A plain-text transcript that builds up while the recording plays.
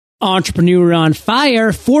Entrepreneur on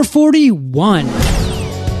Fire 441.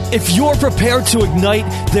 If you're prepared to ignite,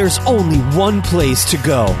 there's only one place to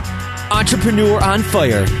go. Entrepreneur on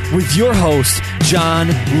Fire with your host, John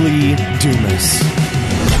Lee Dumas.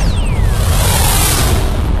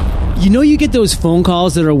 You know you get those phone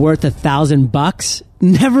calls that are worth $1,000?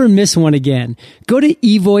 Never miss one again. Go to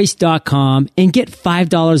evoice.com and get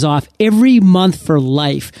 $5 off every month for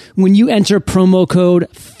life when you enter promo code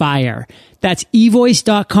FIRE. That's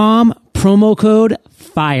evoice.com, promo code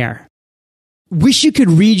FIRE. Wish you could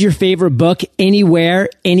read your favorite book anywhere,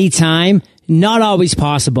 anytime? Not always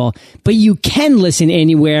possible, but you can listen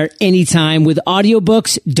anywhere, anytime with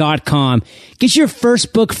audiobooks.com. Get your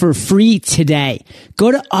first book for free today.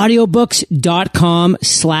 Go to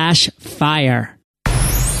audiobooks.com/fire.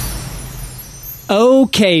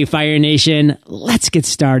 Okay, Fire Nation, let's get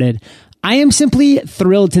started. I am simply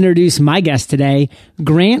thrilled to introduce my guest today,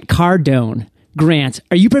 Grant Cardone. Grant,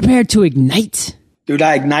 are you prepared to ignite? Dude,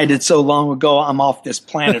 I ignited so long ago, I'm off this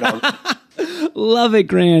planet already. Love it,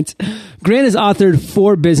 Grant. Grant has authored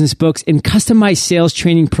 4 business books and customized sales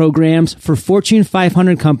training programs for Fortune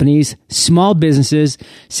 500 companies, small businesses,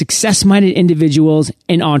 success-minded individuals,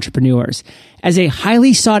 and entrepreneurs. As a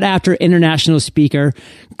highly sought-after international speaker,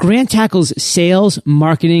 Grant tackles sales,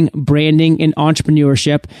 marketing, branding, and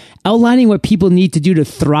entrepreneurship, outlining what people need to do to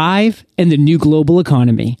thrive in the new global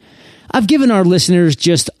economy. I've given our listeners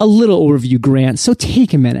just a little overview, Grant, so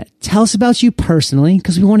take a minute. Tell us about you personally,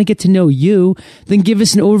 because we want to get to know you, then give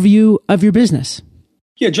us an overview of your business.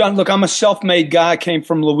 Yeah, John, look, I'm a self-made guy. I came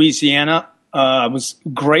from Louisiana. I was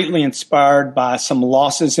greatly inspired by some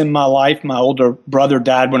losses in my life. My older brother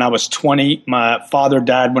died when I was 20. My father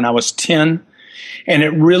died when I was 10. And it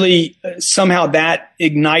really, somehow that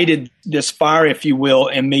ignited this fire, if you will,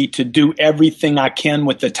 in me to do everything I can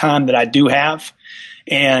with the time that I do have.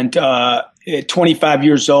 And at 25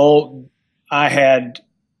 years old, I had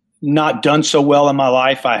not done so well in my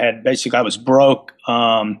life. I was broke,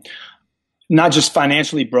 not just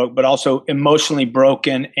financially broke, but also emotionally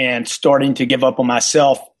broken and starting to give up on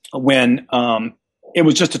myself when it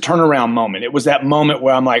was just a turnaround moment. It was that moment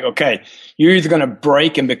where I'm like, okay, you're either going to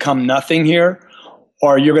break and become nothing here,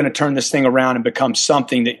 or you're going to turn this thing around and become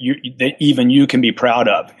something that even you can be proud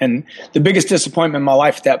of. And the biggest disappointment in my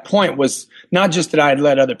life at that point was not just that I had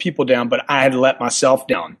let other people down, but I had let myself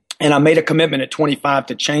down. And I made a commitment at 25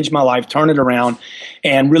 to change my life, turn it around,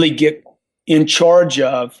 and really get in charge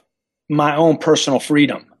of my own personal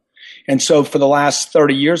freedom. And so for the last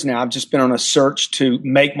 30 years now, I've just been on a search to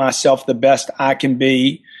make myself the best I can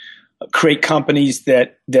be, create companies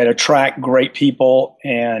that attract great people,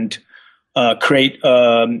 and create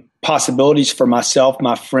possibilities for myself,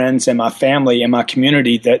 my friends, and my family, and my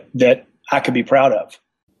community that I could be proud of.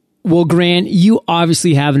 Well, Grant, you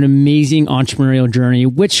obviously have an amazing entrepreneurial journey,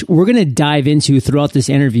 which we're going to dive into throughout this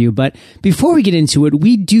interview. But before we get into it,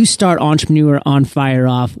 we do start Entrepreneur on Fire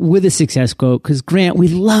off with a success quote, because Grant, we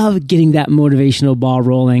love getting that motivational ball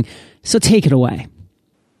rolling. So take it away.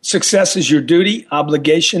 Success is your duty,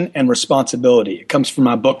 obligation, and responsibility. It comes from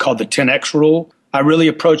my book called The 10X Rule. I really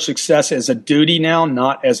approach success as a duty now,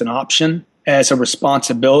 not as an option, as a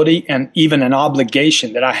responsibility, and even an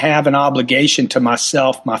obligation, that I have an obligation to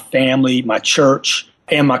myself, my family, my church,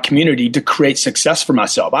 and my community to create success for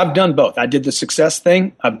myself. I've done both. I did the success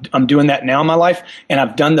thing. I'm doing that now in my life, and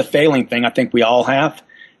I've done the failing thing. I think we all have.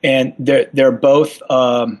 And they're both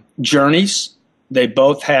journeys. They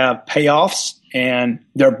both have payoffs, and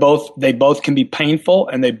they both can be painful,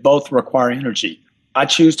 and they both require energy. I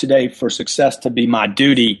choose today for success to be my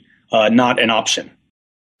duty, not an option.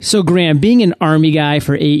 So, Grant, being an Army guy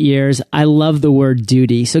for 8 years, I love the word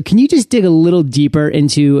duty. So can you just dig a little deeper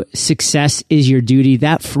into success is your duty,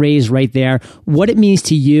 that phrase right there, what it means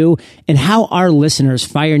to you, and how our listeners,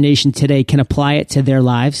 Fire Nation today, can apply it to their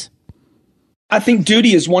lives? I think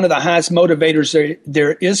duty is one of the highest motivators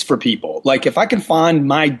there is for people. Like, if I can find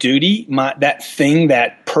my duty, that thing,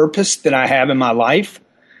 that purpose that I have in my life,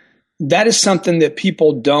 that is something that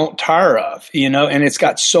people don't tire of, and it's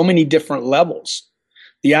got so many different levels.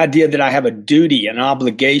 The idea that I have a duty, an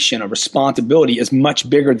obligation, a responsibility is much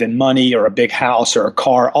bigger than money or a big house or a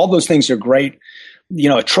car. All those things are great.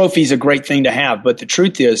 A trophy is a great thing to have. But the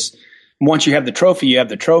truth is, once you have the trophy, you have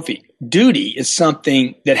the trophy. Duty is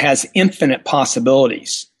something that has infinite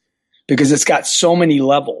possibilities because it's got so many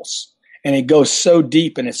levels, and it goes so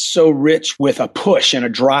deep, and it's so rich with a push and a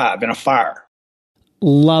drive and a fire.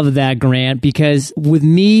 Love that, Grant, because with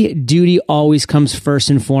me, duty always comes first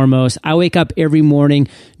and foremost. I wake up every morning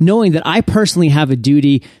knowing that I personally have a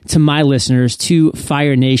duty to my listeners, to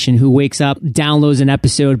Fire Nation, who wakes up, downloads an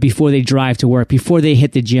episode before they drive to work, before they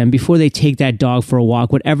hit the gym, before they take that dog for a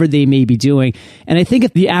walk, whatever they may be doing. And I think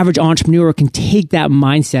if the average entrepreneur can take that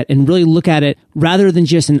mindset and really look at it rather than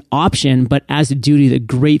just an option, but as a duty, that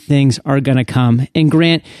great things are going to come. And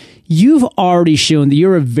Grant, you've already shown that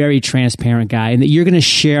you're a very transparent guy and that you're going to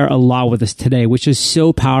share a lot with us today, which is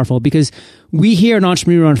so powerful because we here at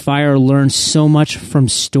Entrepreneur on Fire learn so much from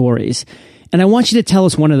stories. And I want you to tell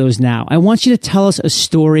us one of those now. I want you to tell us a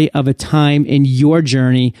story of a time in your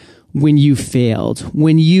journey when you failed,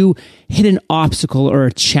 when you hit an obstacle or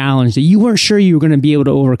a challenge that you weren't sure you were going to be able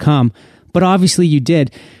to overcome, but obviously you did.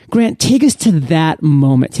 Grant, take us to that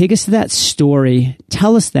moment. Take us to that story.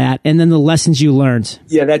 Tell us that, and then the lessons you learned.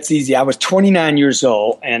 Yeah, that's easy. I was 29 years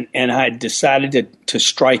old, and I had decided to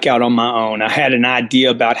strike out on my own. I had an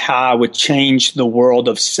idea about how I would change the world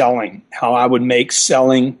of selling, how I would make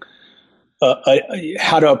selling,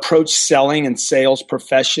 how to approach selling and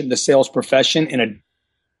the sales profession in a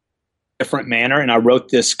different manner. And I wrote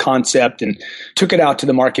this concept and took it out to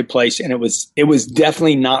the marketplace, and it was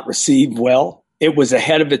definitely not received well. It was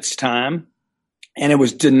ahead of its time, and it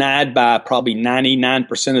was denied by probably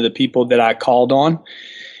 99% of the people that I called on.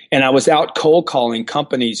 And I was out cold calling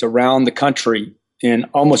companies around the country in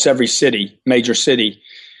almost every major city,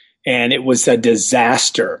 and it was a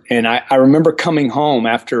disaster. And I remember coming home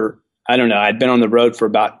after, I'd been on the road for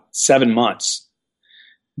about 7 months,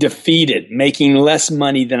 defeated, making less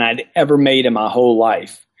money than I'd ever made in my whole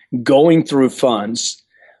life, going through funds,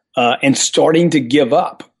 and starting to give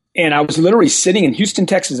up. And I was literally sitting in Houston,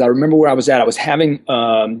 Texas. I remember where I was at. I was having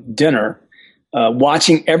dinner,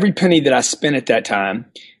 watching every penny that I spent at that time,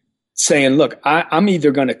 saying, look, I'm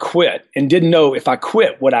either going to quit, and didn't know if I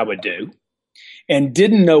quit what I would do, and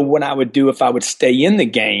didn't know what I would do if I would stay in the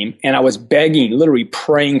game. And I was begging, literally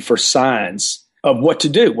praying for signs of what to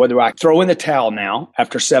do, whether I throw in the towel now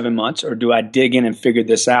after 7 months, or do I dig in and figure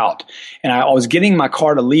this out? And I was getting my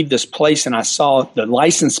car to leave this place, and I saw the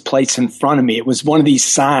license plates in front of me. It was one of these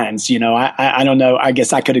signs, I don't know. I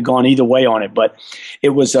guess I could have gone either way on it, but it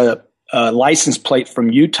was a license plate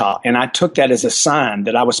from Utah. And I took that as a sign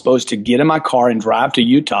that I was supposed to get in my car and drive to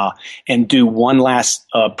Utah and do one last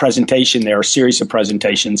presentation there, a series of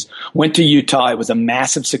presentations. Went to Utah. It was a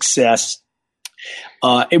massive success.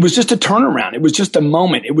 It was just a turnaround. It was just a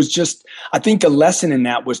moment. It was just, I think the lesson in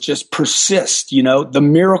that was just persist. The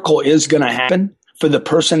miracle is going to happen for the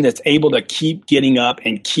person that's able to keep getting up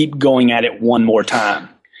and keep going at it one more time.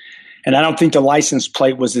 And I don't think the license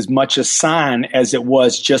plate was as much a sign as it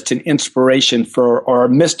was just an inspiration or a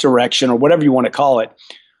misdirection, or whatever you want to call it,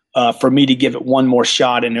 for me to give it one more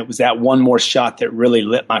shot. And it was that one more shot that really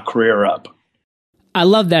lit my career up. I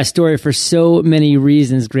love that story for so many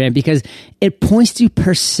reasons, Grant, because it points to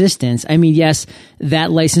persistence. I mean, yes,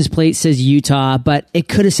 that license plate says Utah, but it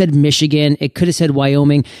could have said Michigan. It could have said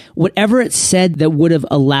Wyoming. Whatever it said that would have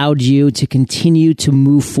allowed you to continue to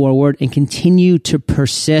move forward and continue to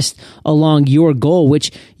persist along your goal,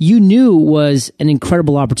 which you knew was an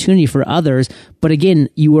incredible opportunity for others. But again,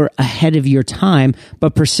 you were ahead of your time,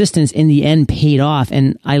 but persistence in the end paid off.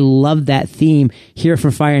 And I love that theme here for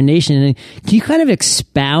Fire Nation. And can you kind of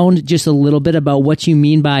expound just a little bit about what you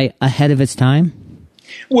mean by ahead of its time?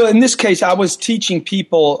 Well, in this case, I was teaching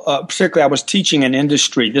people, particularly I was teaching an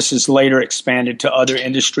industry. This is later expanded to other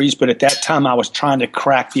industries, but at that time I was trying to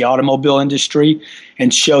crack the automobile industry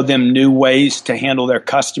and show them new ways to handle their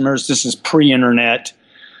customers. This is pre-internet.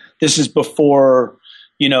 This is before,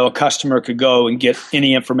 a customer could go and get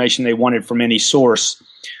any information they wanted from any source.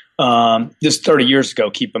 This 30 years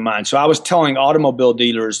ago, keep in mind. So I was telling automobile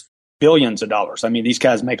dealers billions of dollars. I mean, these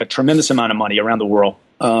guys make a tremendous amount of money around the world,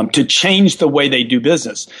 to change the way they do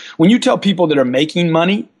business. When you tell people that are making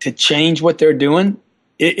money to change what they're doing,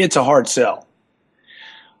 it's a hard sell.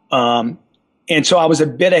 And so I was a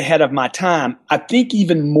bit ahead of my time. I think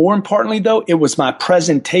even more importantly, though, it was my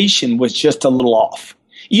presentation was just a little off.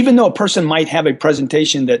 Even though a person might have a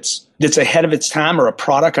presentation that's ahead of its time, or a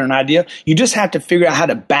product or an idea, you just have to figure out how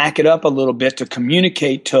to back it up a little bit to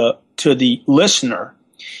communicate to the listener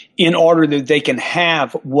in order that they can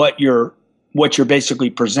have what you're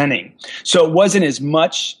basically presenting. So it wasn't as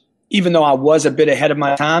much, even though I was a bit ahead of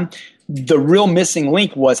my time, the real missing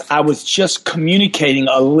link was I was just communicating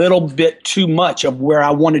a little bit too much of where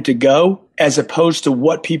I wanted to go, as opposed to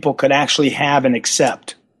what people could actually have and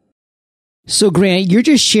accept. So Grant, you're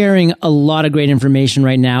just sharing a lot of great information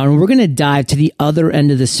right now, and we're going to dive to the other end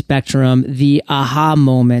of the spectrum, the aha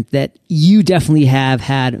moment that you definitely have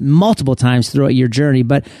had multiple times throughout your journey.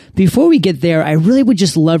 But before we get there, I really would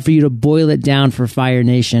just love for you to boil it down for Fire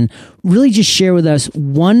Nation. Really just share with us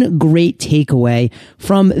one great takeaway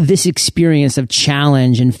from this experience of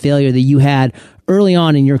challenge and failure that you had early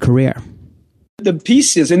on in your career. The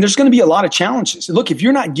piece is, and there's going to be a lot of challenges. Look, if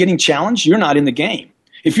you're not getting challenged, you're not in the game.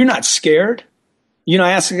 If you're not scared,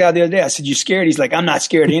 I asked the guy the other day, I said, you scared? He's like, I'm not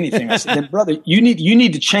scared of anything. I said, then brother, you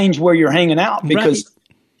need to change where you're hanging out, because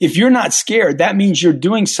if you're not scared, that means you're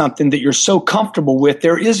doing something that you're so comfortable with,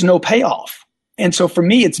 there is no payoff. And so for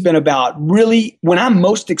me, it's been about really when I'm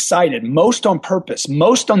most excited, most on purpose,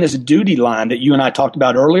 most on this duty line that you and I talked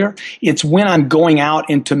about earlier, it's when I'm going out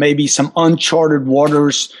into maybe some uncharted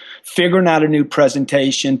waters, figuring out a new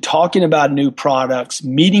presentation, talking about new products,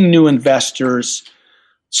 meeting new investors,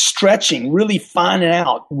 stretching, really finding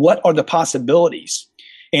out what are the possibilities.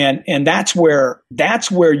 And that's where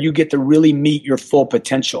you get to really meet your full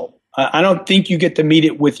potential. I don't think you get to meet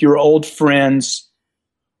it with your old friends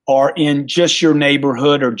or in just your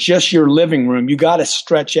neighborhood or just your living room. You got to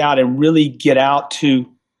stretch out and really get out to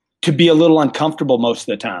be a little uncomfortable most of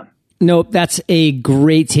the time. Nope, that's a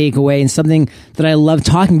great takeaway, and something that I love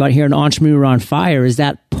talking about here in Entrepreneur on Fire is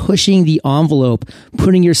that pushing the envelope,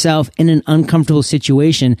 putting yourself in an uncomfortable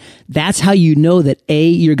situation. That's how you know that A,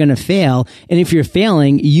 you're going to fail, and if you're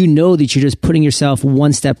failing, you know that you're just putting yourself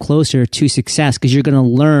one step closer to success because you're going to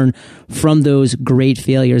learn from those great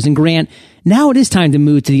failures. And Grant, now it is time to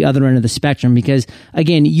move to the other end of the spectrum because,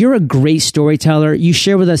 again, you're a great storyteller. You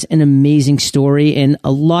share with us an amazing story, and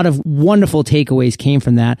a lot of wonderful takeaways came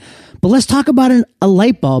from that. But let's talk about a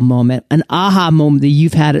light bulb moment, an aha moment that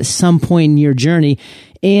you've had at some point in your journey,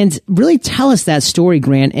 and really tell us that story,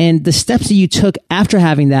 Grant, and the steps that you took after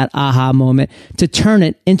having that aha moment to turn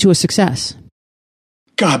it into a success.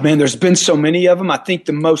 God, man, there's been so many of them. I think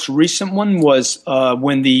the most recent one was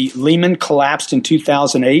when the Lehman collapsed in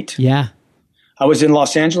 2008. Yeah. I was in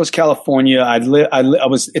Los Angeles, California. I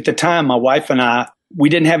was, at the time, my wife and I, we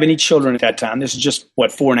didn't have any children at that time. This is just,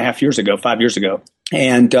 5 years ago.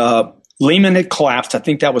 And Lehman had collapsed. I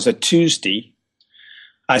think that was a Tuesday.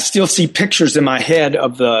 I still see pictures in my head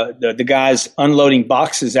of the guys unloading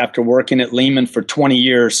boxes after working at Lehman for 20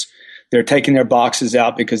 years. They're taking their boxes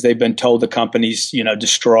out because they've been told the company's,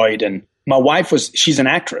 destroyed. And my wife she's an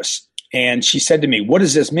actress. And she said to me, what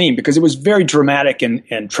does this mean? Because it was very dramatic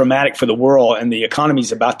and traumatic for the world, and the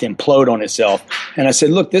economy's about to implode on itself. And I said,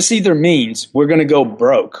 look, this either means we're going to go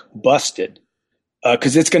broke, busted,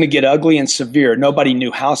 because it's going to get ugly and severe. Nobody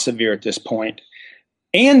knew how severe at this point.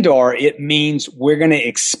 And/or it means we're going to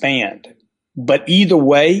expand. But either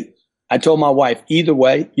way, I told my wife, either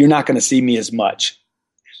way, you're not going to see me as much,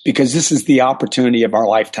 because this is the opportunity of our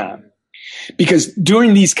lifetime. Because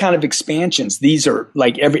during these kind of expansions, these are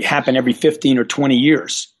happen every 15 or 20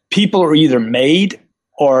 years. People are either made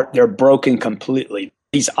or they're broken completely.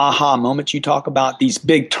 These aha moments you talk about, these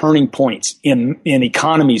big turning points in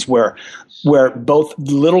economies where both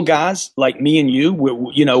little guys like me and you,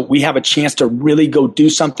 we have a chance to really go do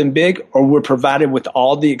something big, or we're provided with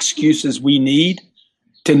all the excuses we need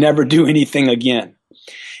to never do anything again.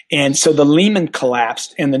 And so the Lehman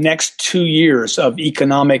collapsed, and the next 2 years of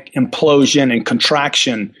economic implosion and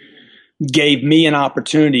contraction gave me an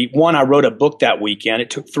opportunity. One, I wrote a book that weekend. It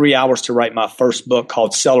took 3 hours to write my first book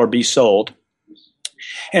called Sell or Be Sold.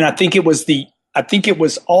 And I think it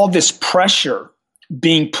was all this pressure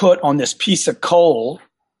being put on this piece of coal,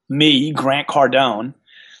 me, Grant Cardone,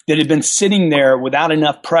 that had been sitting there without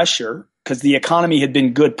enough pressure. Because the economy had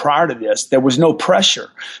been good prior to this, there was no pressure.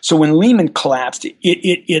 So when Lehman collapsed,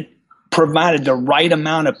 it provided the right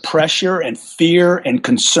amount of pressure and fear and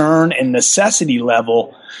concern and necessity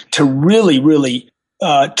level to really, really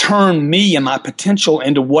turn me and my potential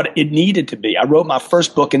into what it needed to be. I wrote my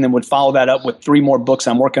first book and then would follow that up with 3 more books.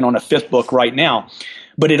 I'm working on a 5th book right now.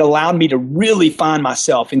 But it allowed me to really find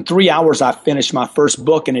myself. In 3 hours, I finished my first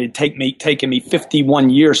book, and it had taken me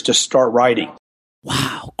 51 years to start writing.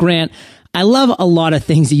 Wow, Grant, I love a lot of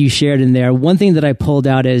things that you shared in there. One thing that I pulled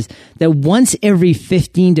out is that once every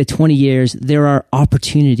 15 to 20 years, there are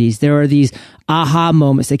opportunities. There are these aha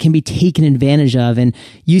moments that can be taken advantage of. And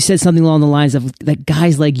you said something along the lines of that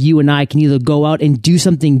guys like you and I can either go out and do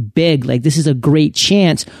something big, like this is a great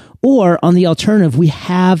chance, or on the alternative, we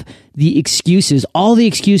have the excuses, all the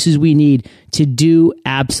excuses we need to do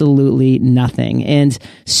absolutely nothing. And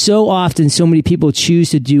so often, so many people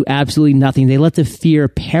choose to do absolutely nothing. They let the fear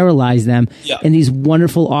paralyze them, and these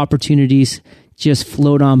wonderful opportunities just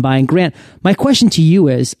float on by. And Grant, my question to you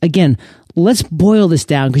is, again, Let's boil this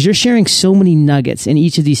down because you're sharing so many nuggets in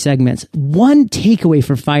each of these segments. One takeaway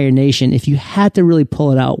for Fire Nation, if you had to really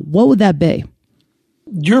pull it out, what would that be?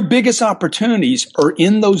 Your biggest opportunities are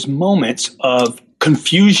in those moments of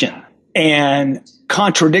confusion and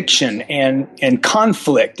contradiction and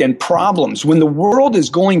conflict and problems. When the world is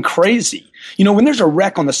going crazy, when there's a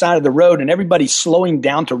wreck on the side of the road and everybody's slowing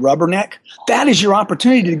down to rubberneck, that is your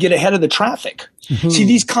opportunity to get ahead of the traffic. Mm-hmm. See,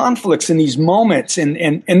 these conflicts and these moments,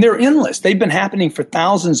 and they're endless. They've been happening for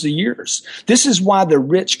thousands of years. This is why the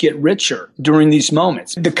rich get richer during these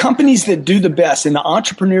moments. The companies that do the best and the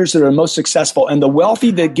entrepreneurs that are most successful and the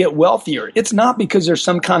wealthy that get wealthier, it's not because there's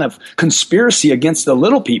some kind of conspiracy against the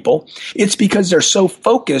little people. It's because they're so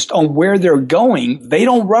focused on where they're going, they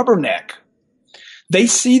don't rubberneck. They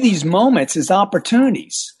see these moments as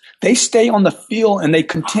opportunities. They stay on the field and they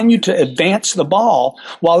continue to advance the ball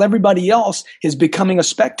while everybody else is becoming a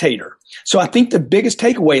spectator. So I think the biggest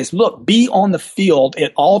takeaway is, look, be on the field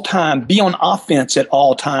at all time, be on offense at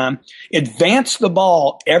all time, advance the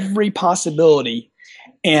ball every possibility,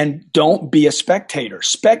 and don't be a spectator.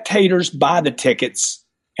 Spectators buy the tickets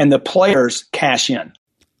and the players cash in.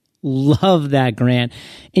 Love that, Grant.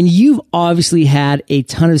 And you've obviously had a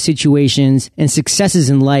ton of situations and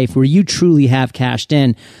successes in life where you truly have cashed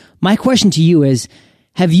in. My question to you is,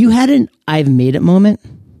 have you had an I've made it moment?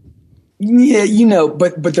 Yeah,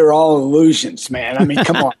 but they're all illusions, man. I mean,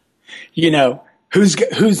 come on.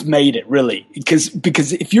 Who's made it really? Because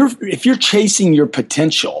if you're chasing your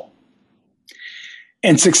potential,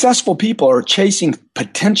 and successful people are chasing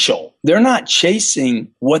potential. They're not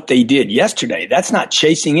chasing what they did yesterday. That's not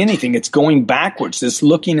chasing anything. It's going backwards. It's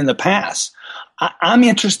looking in the past. I'm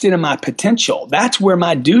interested in my potential. That's where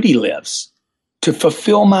my duty lives, to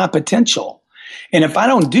fulfill my potential. And if I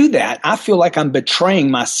don't do that, I feel like I'm betraying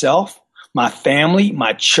myself, my family,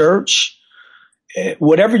 my church,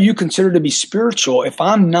 whatever you consider to be spiritual. If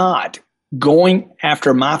I'm not going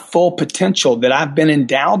after my full potential that I've been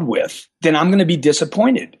endowed with, then I'm going to be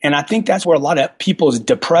disappointed. And I think that's where a lot of people's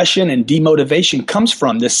depression and demotivation comes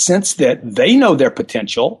from, this sense that they know their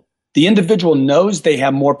potential. The individual knows they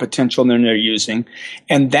have more potential than they're using.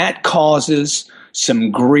 And that causes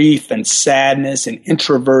some grief and sadness and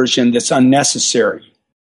introversion that's unnecessary.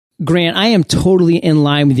 Grant, I am totally in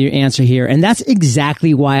line with your answer here. And that's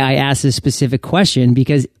exactly why I asked this specific question,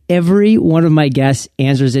 because every one of my guests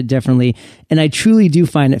answers it differently. And I truly do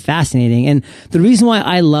find it fascinating. And the reason why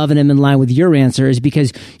I love and am in line with your answer is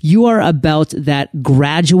because you are about that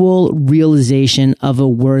gradual realization of a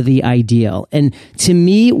worthy ideal. And to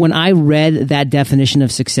me, when I read that definition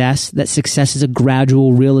of success, that success is a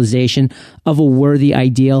gradual realization of a worthy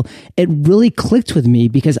ideal, it really clicked with me,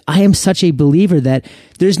 because I am such a believer that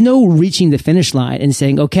there's no reaching the finish line and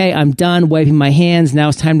saying, okay, I'm done wiping my hands. Now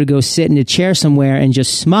it's time to go sit in a chair somewhere and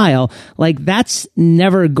just smile. Like, that's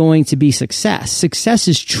never going to be success. Success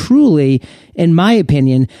is truly, in my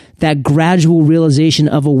opinion, that gradual realization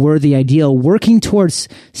of a worthy ideal, working towards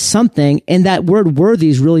something. And that word worthy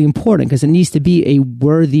is really important, because it needs to be a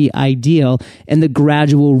worthy ideal and the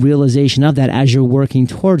gradual realization of that as you're working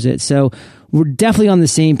towards it. So we're definitely on the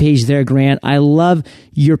same page there, Grant. I love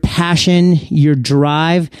your passion, your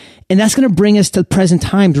drive, and that's going to bring us to present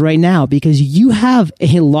times right now, because you have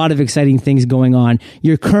a lot of exciting things going on.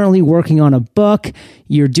 You're currently working on a book.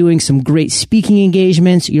 You're doing some great speaking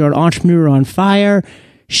engagements. You're an entrepreneur on fire.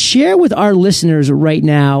 Share with our listeners right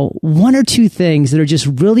now one or two things that are just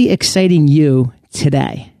really exciting you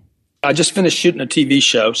today. I just finished shooting a TV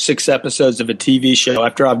show, 6 episodes of a TV show.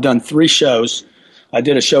 After I've done 3 shows, I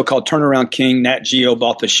did a show called Turnaround King. Nat Geo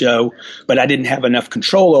bought the show, but I didn't have enough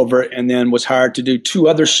control over it, and then was hired to do 2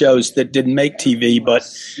 other shows that didn't make TV, but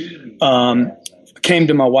came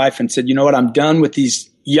to my wife and said, you know what, I'm done with these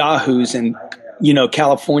yahoos in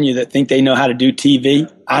California that think they know how to do TV.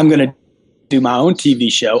 I'm going to do my own TV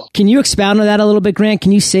show. Can you expound on that a little bit, Grant?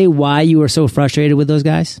 Can you say why you were so frustrated with those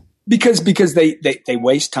guys? Because they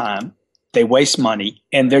waste time, they waste money,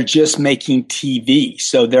 and they're just making TV.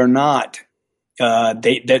 So they're not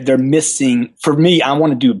they're missing. For me, I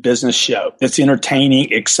want to do a business show that's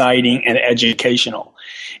entertaining, exciting, and educational.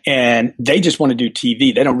 And they just want to do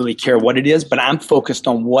TV. They don't really care what it is, but I'm focused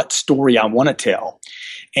on what story I want to tell.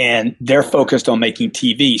 And they're focused on making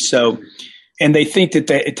TV. So, and they think that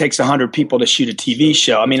it takes 100 people to shoot a TV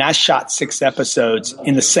show. I mean, I shot 6 episodes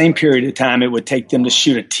in the same period of time it would take them to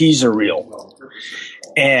shoot a teaser reel.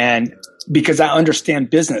 And because I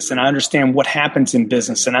understand business and I understand what happens in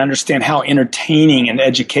business and I understand how entertaining and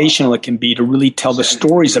educational it can be to really tell the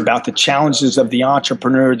stories about the challenges of the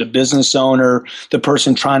entrepreneur, the business owner, the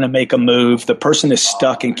person trying to make a move, the person is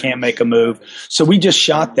stuck and can't make a move. So we just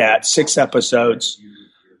shot that 6 episodes.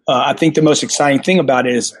 I think the most exciting thing about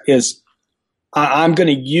it is I'm going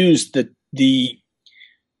to use the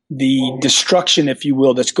destruction, if you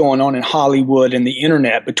will, that's going on in Hollywood and the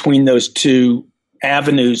internet between those two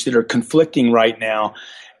avenues that are conflicting right now.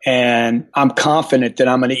 And I'm confident that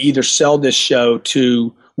I'm going to either sell this show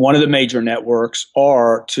to one of the major networks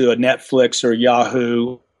or to a Netflix or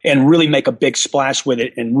Yahoo and really make a big splash with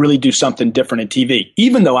it and really do something different in TV.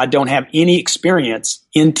 Even though I don't have any experience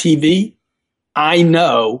in TV, I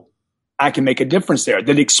know I can make a difference there.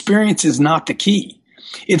 That experience is not the key.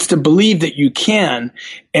 It's to believe that you can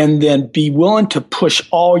and then be willing to push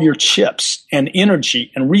all your chips and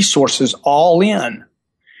energy and resources all in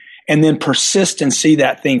and then persist and see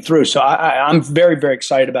that thing through. So I'm very, very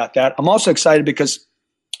excited about that. I'm also excited because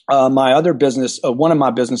my other business, one of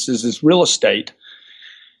my businesses is real estate.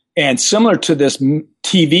 And similar to this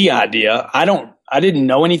TV idea, I didn't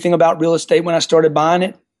know anything about real estate when I started buying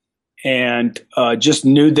it. And just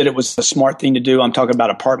knew that it was a smart thing to do. I'm talking about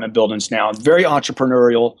apartment buildings now. It's very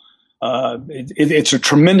entrepreneurial. It's a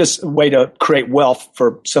tremendous way to create wealth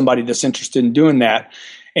for somebody that's interested in doing that.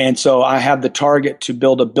 And so I have the target to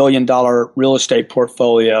build $1 billion real estate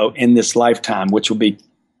portfolio in this lifetime, which will be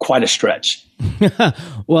quite a stretch.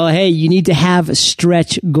 Well, hey, you need to have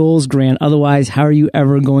stretch goals, Grant. Otherwise, how are you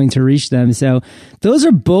ever going to reach them? So those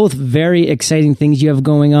are both very exciting things you have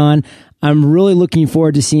going on. I'm really looking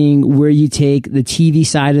forward to seeing where you take the TV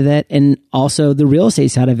side of it and also the real estate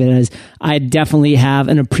side of it, as I definitely have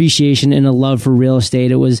an appreciation and a love for real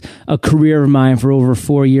estate. It was a career of mine for over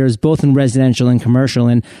 4 years, both in residential and commercial,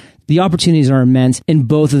 and the opportunities are immense in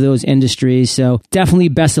both of those industries. So definitely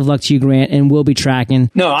best of luck to you, Grant, and we'll be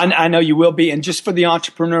tracking. No, I know you will be. And just for the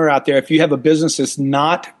entrepreneur out there, if you have a business that's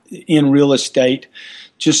not in real estate,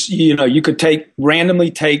 just, you could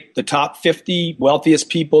randomly take the top 50 wealthiest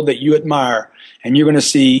people that you admire, and you're going to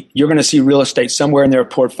see real estate somewhere in their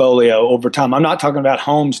portfolio over time. I'm not talking about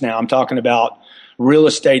homes now. I'm talking about real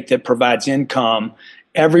estate that provides income.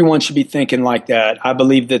 Everyone should be thinking like that. I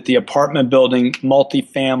believe that the apartment building,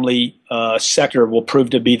 multifamily sector will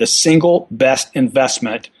prove to be the single best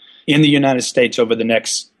investment in the United States over the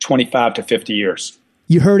next 25 to 50 years.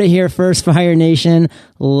 You heard it here first, Fire Nation.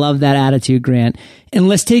 Love that attitude, Grant. And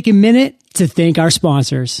let's take a minute to thank our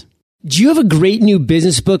sponsors. Do you have a great new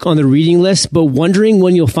business book on the reading list, but wondering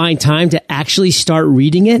when you'll find time to actually start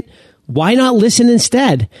reading it? Why not listen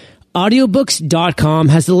instead? Audiobooks.com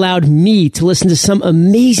has allowed me to listen to some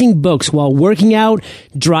amazing books while working out,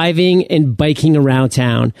 driving, and biking around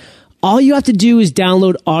town. All you have to do is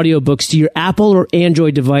download audiobooks to your Apple or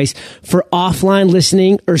Android device for offline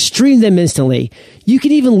listening or stream them instantly. You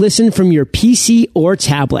can even listen from your PC or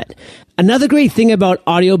tablet. Another great thing about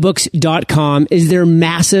audiobooks.com is their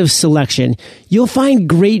massive selection. You'll find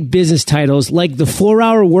great business titles like The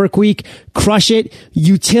 4-Hour Workweek, Crush It,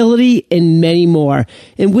 Utility, and many more.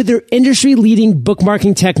 And with their industry-leading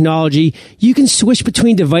bookmarking technology, you can switch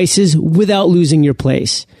between devices without losing your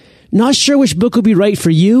place. Not sure which book will be right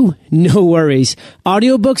for you? No worries.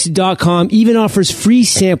 Audiobooks.com even offers free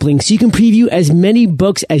sampling so you can preview as many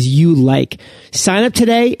books as you like. Sign up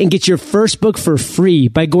today and get your first book for free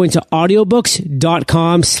by going to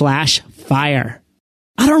audiobooks.com/fire.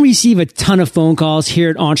 I don't receive a ton of phone calls here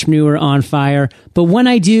at Entrepreneur on Fire, but when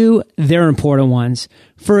I do, they're important ones.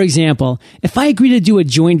 For example, if I agree to do a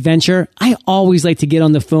joint venture, I always like to get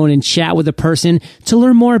on the phone and chat with a person to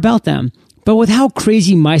learn more about them. But with how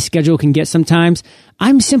crazy my schedule can get sometimes,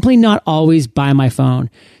 I'm simply not always by my phone.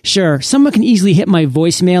 Sure, someone can easily hit my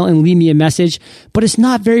voicemail and leave me a message, but it's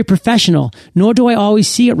not very professional, nor do I always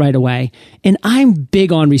see it right away. And I'm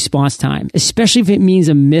big on response time, especially if it means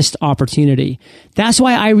a missed opportunity. That's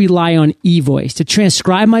why I rely on eVoice to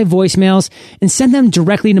transcribe my voicemails and send them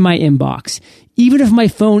directly to my inbox. Even if my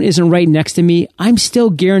phone isn't right next to me, I'm still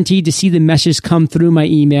guaranteed to see the message come through my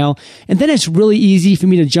email, and then it's really easy for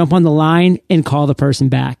me to jump on the line and call the person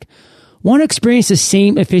back. Want to experience the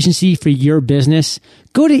same efficiency for your business?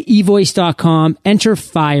 Go to evoice.com, enter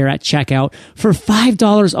FIRE at checkout for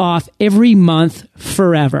 $5 off every month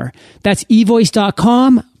forever. That's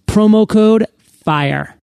evoice.com, promo code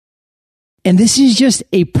FIRE. And this is just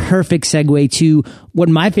a perfect segue to what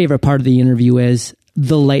my favorite part of the interview is,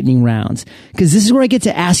 the lightning rounds. Because this is where I get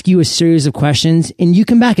to ask you a series of questions and you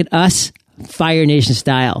come back at us, Fire Nation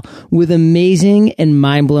style, with amazing and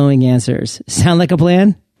mind-blowing answers. Sound like a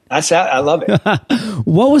plan? I love it.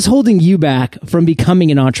 What was holding you back from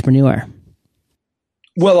becoming an entrepreneur?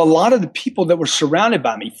 Well, a lot of the people that were surrounded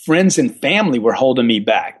by me, friends and family, were holding me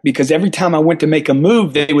back because every time I went to make a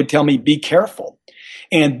move, they would tell me, be careful.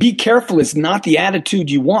 And be careful is not the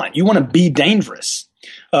attitude you want. You want to be dangerous.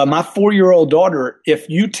 My 4-year-old daughter, if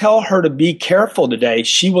you tell her to be careful today,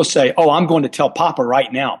 she will say, "Oh, I'm going to tell Papa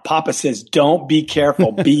right now." Papa says, "Don't be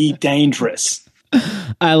careful, be dangerous."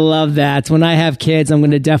 I love that. When I have kids, I'm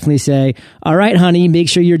going to definitely say, "All right, honey, make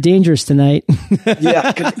sure you're dangerous tonight."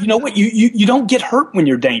 Yeah, because you know what? You don't get hurt when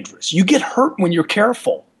you're dangerous. You get hurt when you're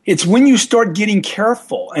careful. It's when you start getting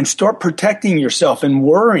careful and start protecting yourself and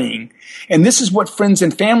worrying. And this is what friends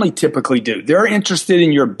and family typically do. They're interested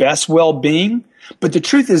in your best well-being. But the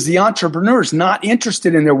truth is the entrepreneur is not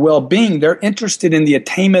interested in their well-being. They're interested in the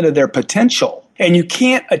attainment of their potential. And you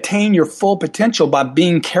can't attain your full potential by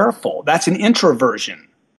being careful. That's an introversion.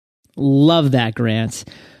 Love that, Grant.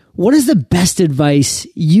 What is the best advice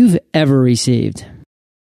you've ever received?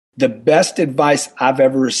 The best advice I've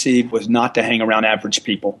ever received was not to hang around average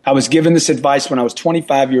people. I was given this advice when I was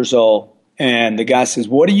 25 years old, and the guy says,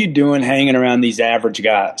 "What are you doing hanging around these average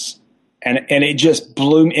guys?" And it just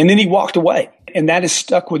blew me. And then he walked away. And that has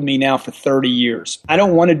stuck with me now for 30 years. I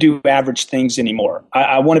don't want to do average things anymore.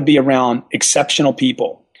 I want to be around exceptional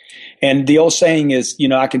people. And the old saying is,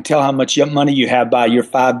 I can tell how much money you have by your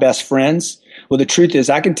 5 best friends. Well, the truth is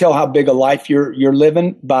I can tell how big a life you're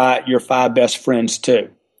living by your 5 best friends too.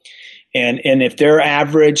 And if they're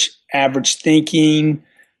average thinking,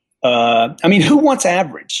 who wants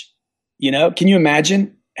average? Can you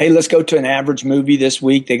imagine? Hey, let's go to an average movie this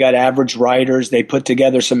week. They got average writers. They put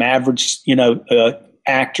together some average,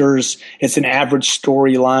 actors. It's an average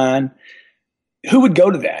storyline. Who would go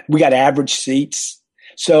to that? We got average seats.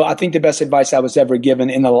 So I think the best advice I was ever given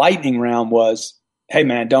in the lightning round was, hey,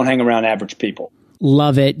 man, don't hang around average people.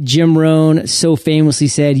 Love it. Jim Rohn so famously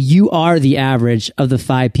said, "You are the average of the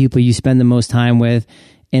 5 people you spend the most time with."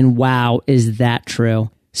 And wow, is that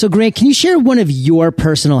true? So Grant, can you share one of your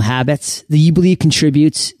personal habits that you believe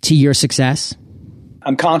contributes to your success?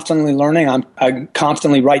 I'm constantly learning. I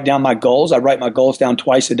constantly write down my goals. I write my goals down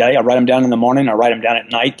twice a day. I write them down in the morning. I write them down at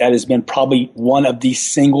night. That has been probably one of the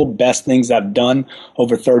single best things I've done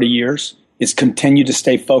over 30 years is continue to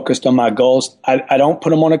stay focused on my goals. I don't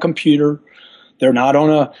put them on a computer. They're not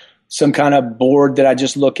on some kind of board that I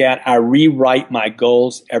just look at. I rewrite my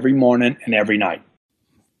goals every morning and every night.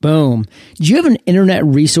 Boom. Do you have an internet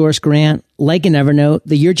resource, Grant, like an Evernote,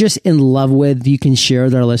 that you're just in love with that you can share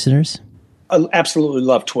with our listeners? I absolutely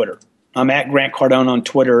love Twitter. I'm at Grant Cardone on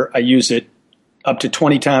Twitter. I use it up to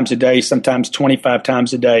 20 times a day, sometimes 25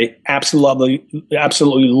 times a day. Absolutely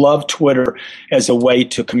love Twitter as a way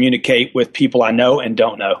to communicate with people I know and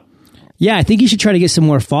don't know. Yeah, I think you should try to get some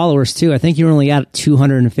more followers too. I think you're only at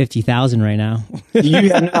 250,000 right now.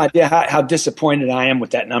 You have no idea how disappointed I am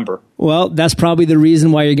with that number. Well, that's probably the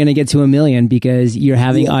reason why you're going to get to 1 million, because you're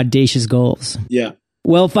having audacious goals. Yeah.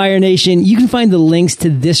 Well, Fire Nation, you can find the links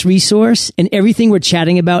to this resource and everything we're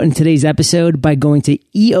chatting about in today's episode by going to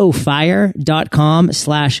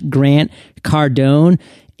eofire.com/Grant Cardone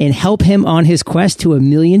and help him on his quest to 1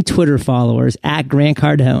 million Twitter followers at Grant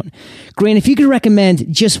Cardone. Grant, if you could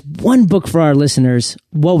recommend just one book for our listeners,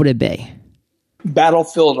 what would it be?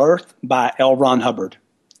 Battlefield Earth by L. Ron Hubbard.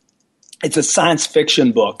 It's a science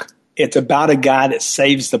fiction book. It's about a guy that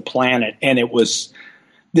saves the planet. And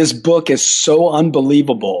this book is so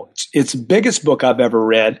unbelievable. It's the biggest book I've ever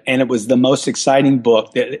read. And it was the most exciting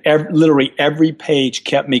book that literally every page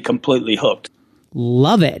kept me completely hooked.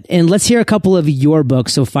 Love it. And let's hear a couple of your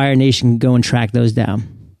books so Fire Nation can go and track those down.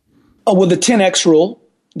 Oh, well, the 10X Rule.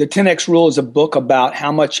 The 10X Rule is a book about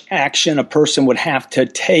how much action a person would have to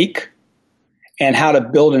take and how to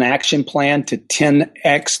build an action plan to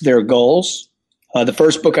 10X their goals. The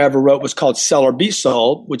first book I ever wrote was called Sell or Be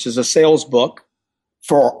Sold, which is a sales book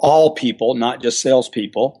for all people, not just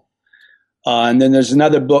salespeople. And then there's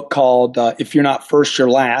another book called If You're Not First, You're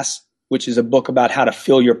Last, which is a book about how to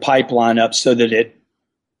fill your pipeline up so that it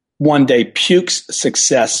one day pukes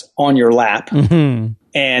success on your lap. Mm-hmm.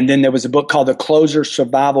 And then there was a book called The Closer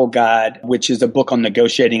Survival Guide, which is a book on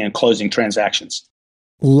negotiating and closing transactions.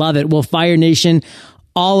 Love it. Well, Fire Nation,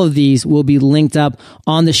 all of these will be linked up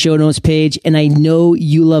on the show notes page. And I know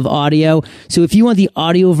you love audio. So if you want the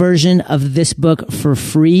audio version of this book for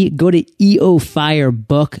free, go to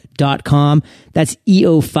eofirebook.com. That's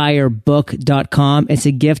eofirebook.com. It's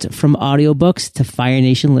a gift from audiobooks to Fire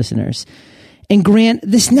Nation listeners. And Grant,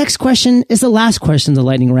 this next question is the last question of the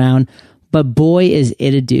lightning round, but boy, is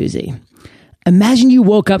it a doozy. Imagine you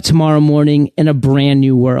woke up tomorrow morning in a brand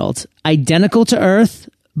new world, identical to Earth,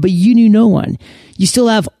 but you knew no one. You still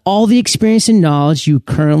have all the experience and knowledge you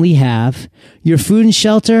currently have, your food and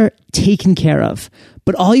shelter taken care of,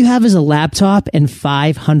 but all you have is a laptop and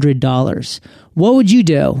 $500. What would you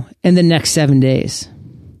do in the next 7 days?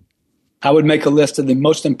 I would make a list of the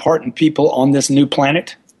most important people on this new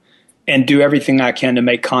planet and do everything I can to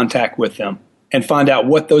make contact with them and find out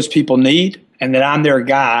what those people need, and that I'm their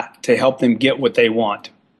guy to help them get what they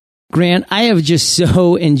want. Grant, I have just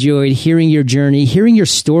so enjoyed hearing your journey, hearing your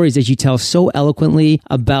stories that you tell so eloquently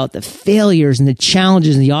about the failures and the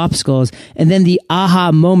challenges and the obstacles, and then the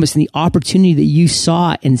aha moments and the opportunity that you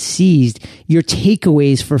saw and seized. Your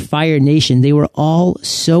takeaways for Fire Nation, they were all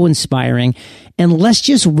so inspiring. And let's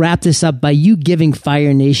just wrap this up by you giving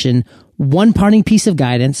Fire Nation one parting piece of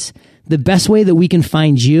guidance, the best way that we can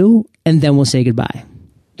find you, and then we'll say goodbye.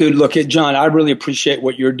 Dude, look, John, I really appreciate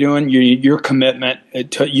what you're doing. Your commitment.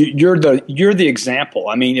 You're the example.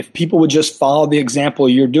 I mean, if people would just follow the example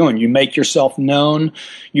you're doing, you make yourself known.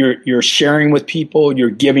 You're sharing with people. You're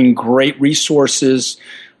giving great resources.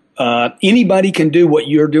 Anybody can do what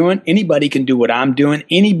you're doing. Anybody can do what I'm doing.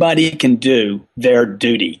 Anybody can do their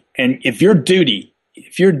duty. And if your duty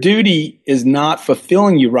is not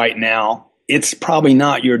fulfilling you right now, it's probably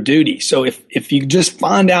not your duty. So if you just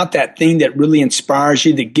find out that thing that really inspires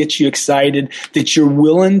you, that gets you excited, that you're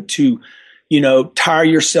willing to, tire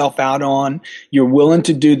yourself out on, you're willing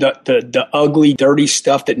to do the ugly, dirty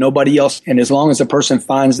stuff that nobody else, and as long as a person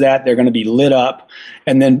finds that, they're going to be lit up.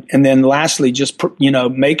 And then lastly, just,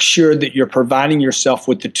 make sure that you're providing yourself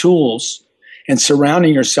with the tools and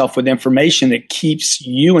surrounding yourself with information that keeps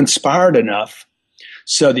you inspired enough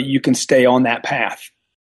so that you can stay on that path.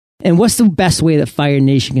 And what's the best way that Fire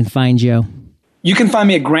Nation can find you? You can find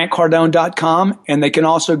me at grantcardone.com, and they can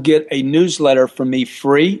also get a newsletter from me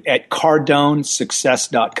free at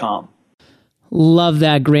cardonesuccess.com. Love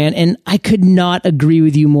that, Grant. And I could not agree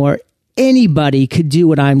with you more. Anybody could do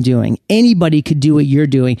what I'm doing. Anybody could do what you're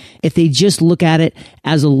doing if they just look at it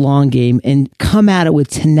as a long game and come at it with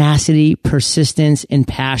tenacity, persistence, and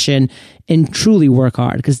passion, and truly work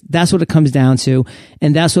hard, because that's what it comes down to.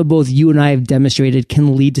 And that's what both you and I have demonstrated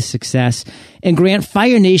can lead to success. And Grant,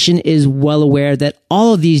 Fire Nation is well aware that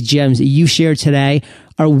all of these gems that you shared today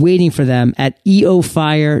are waiting for them at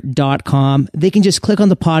eofire.com. They can just click on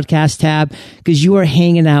the podcast tab because you are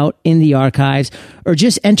hanging out in the archives, or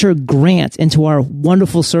just enter Grant into our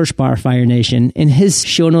wonderful search bar, Fire Nation, and his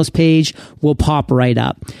show notes page will pop right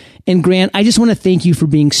up. And Grant, I just want to thank you for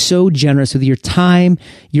being so generous with your time,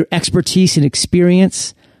 your expertise and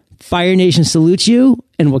experience. Fire Nation salutes you,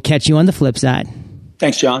 and we'll catch you on the flip side.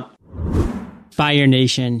 Thanks, John. Fire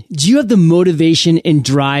Nation, do you have the motivation and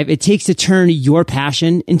drive it takes to turn your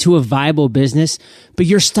passion into a viable business, but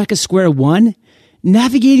you're stuck at square one?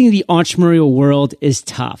 Navigating the entrepreneurial world is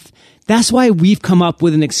tough. That's why we've come up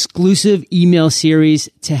with an exclusive email series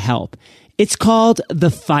to help. It's called The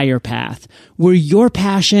Fire Path, where your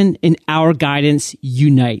passion and our guidance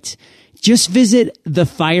unite. Just visit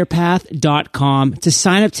thefirepath.com to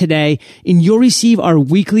sign up today, and you'll receive our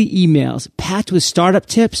weekly emails packed with startup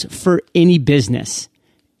tips for any business.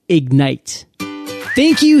 Ignite.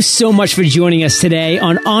 Thank you so much for joining us today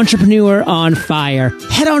on Entrepreneur on Fire.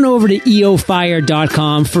 Head on over to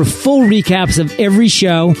eofire.com for full recaps of every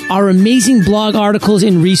show, our amazing blog articles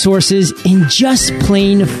and resources, and just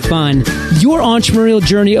plain fun. Your entrepreneurial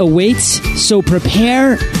journey awaits, so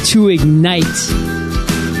prepare to ignite.